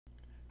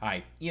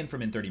Hi, Ian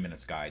from In 30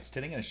 Minutes Guides.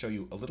 Today I'm going to show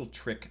you a little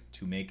trick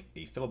to make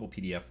a fillable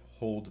PDF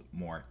hold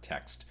more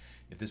text.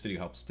 If this video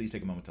helps, please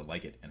take a moment to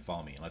like it and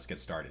follow me, and let's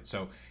get started.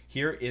 So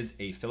here is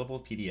a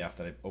fillable PDF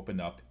that I've opened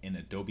up in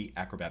Adobe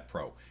Acrobat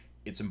Pro.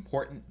 It's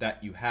important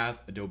that you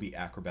have Adobe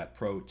Acrobat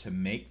Pro to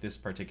make this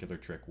particular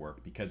trick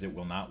work, because it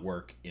will not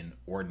work in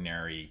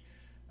ordinary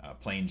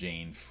plain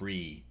Jane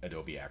free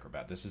Adobe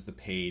Acrobat. This is the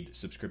paid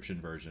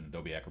subscription version,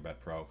 Adobe Acrobat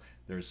Pro.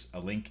 There's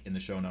a link in the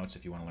show notes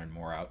if you want to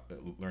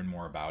learn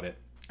more about it.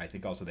 I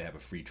think also they have a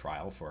free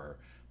trial for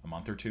a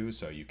month or two,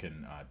 so you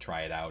can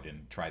try it out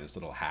and try this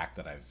little hack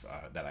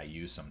that I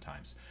use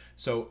sometimes.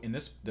 So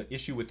the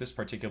issue with this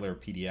particular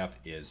PDF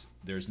is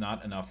there's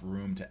not enough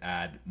room to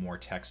add more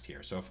text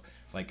here. So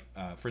if,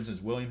 for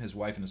instance, William, his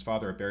wife, and his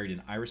father are buried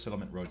in Irish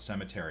Settlement Road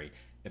Cemetery,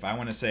 if I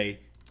want to say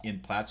in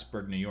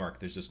Plattsburgh, New York,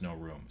 there's just no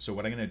room. So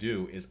what I'm going to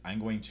do is I'm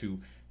going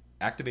to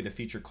activate a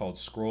feature called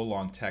scroll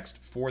long text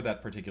for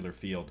that particular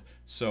field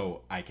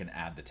so I can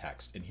add the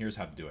text. And here's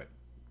how to do it.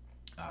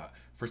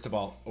 First of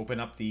all, open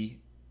up the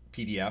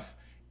PDF,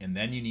 and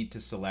then you need to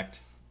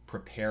select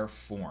Prepare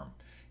Form.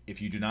 If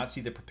you do not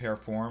see the Prepare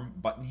Form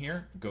button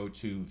here, go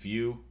to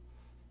View,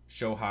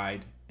 Show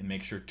Hide, and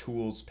make sure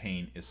Tools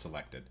pane is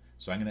selected.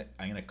 So I'm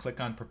gonna click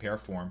on Prepare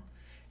Form,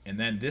 and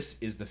then this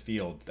is the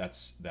field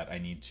that I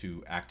need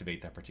to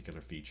activate that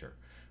particular feature.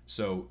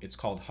 So it's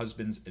called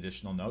Husband's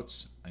Additional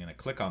Notes. I'm gonna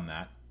click on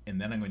that, and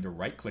then I'm going to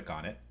right-click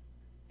on it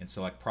and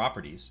select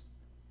Properties,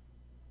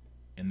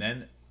 and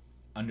then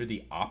under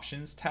the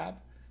Options tab,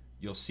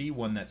 you'll see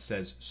one that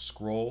says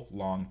Scroll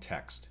Long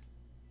Text.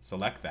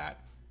 Select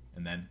that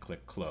and then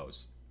click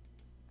Close.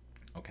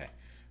 Okay,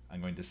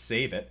 I'm going to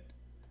save it,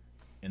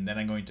 and then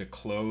I'm going to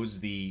close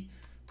the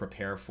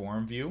Prepare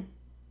Form view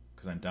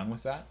because I'm done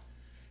with that.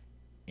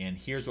 And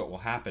here's what will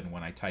happen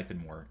when I type in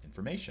more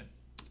information.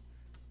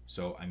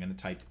 So I'm going to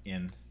type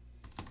in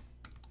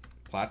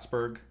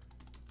Plattsburgh,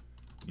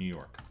 New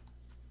York.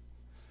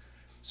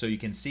 So you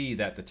can see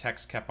that the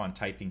text kept on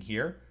typing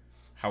here.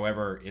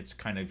 However, it's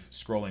kind of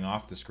scrolling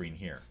off the screen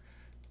here.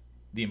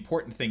 The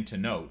important thing to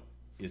note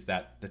is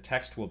that the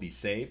text will be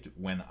saved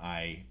when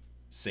I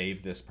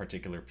save this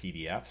particular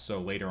PDF. So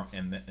later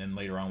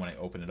on when I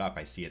open it up,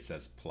 I see it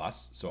says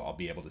plus, so I'll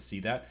be able to see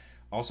that.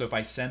 Also, if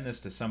I send this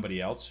to somebody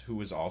else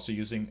who is also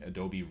using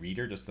Adobe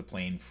Reader, just the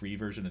plain free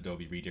version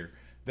Adobe Reader,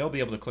 they'll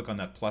be able to click on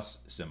that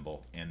plus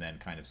symbol and then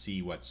kind of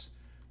see what's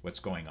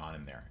going on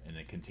in there, and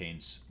it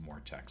contains more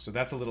text. So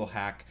that's a little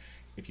hack.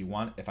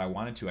 If I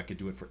wanted to, I could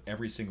do it for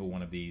every single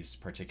one of these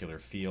particular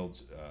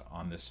fields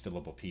on this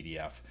fillable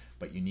PDF,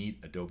 but you need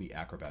Adobe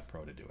Acrobat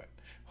Pro to do it.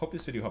 Hope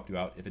this video helped you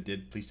out. If it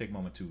did, please take a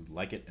moment to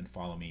like it and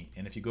follow me.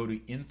 And if you go to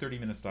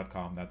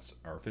in30minutes.com, that's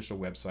our official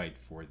website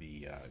for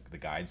the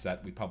guides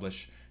that we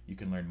publish. You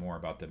can learn more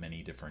about the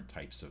many different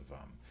types of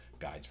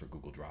guides for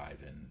Google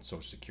Drive and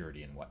Social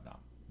Security and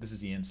whatnot. This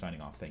is Ian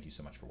signing off. Thank you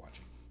so much for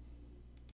watching.